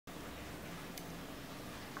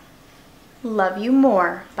Love You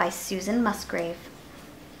More by Susan Musgrave.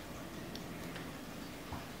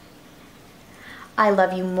 I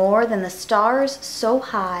love you more than the stars so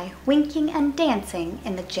high, winking and dancing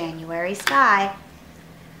in the January sky.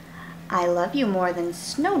 I love you more than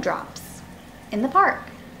snowdrops in the park,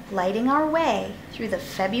 lighting our way through the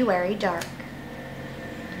February dark.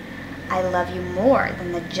 I love you more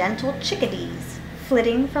than the gentle chickadees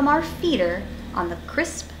flitting from our feeder on the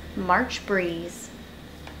crisp March breeze.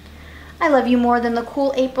 I love you more than the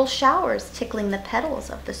cool April showers tickling the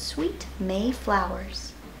petals of the sweet May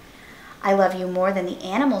flowers. I love you more than the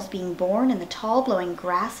animals being born in the tall blowing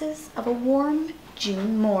grasses of a warm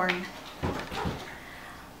June morn.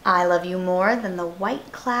 I love you more than the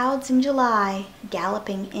white clouds in July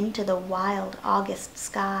galloping into the wild August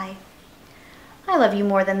sky. I love you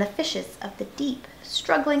more than the fishes of the deep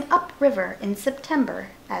struggling upriver in September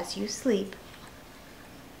as you sleep.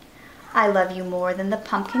 I love you more than the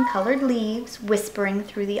pumpkin-colored leaves whispering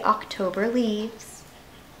through the October leaves.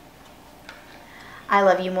 I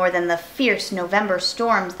love you more than the fierce November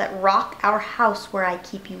storms that rock our house where I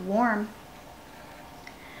keep you warm.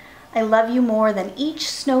 I love you more than each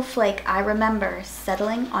snowflake I remember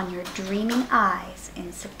settling on your dreaming eyes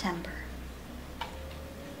in September.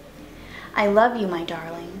 I love you, my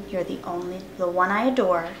darling. You're the one I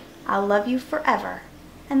adore. I'll love you forever,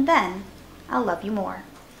 and then I'll love you more.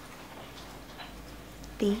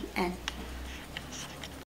 The end.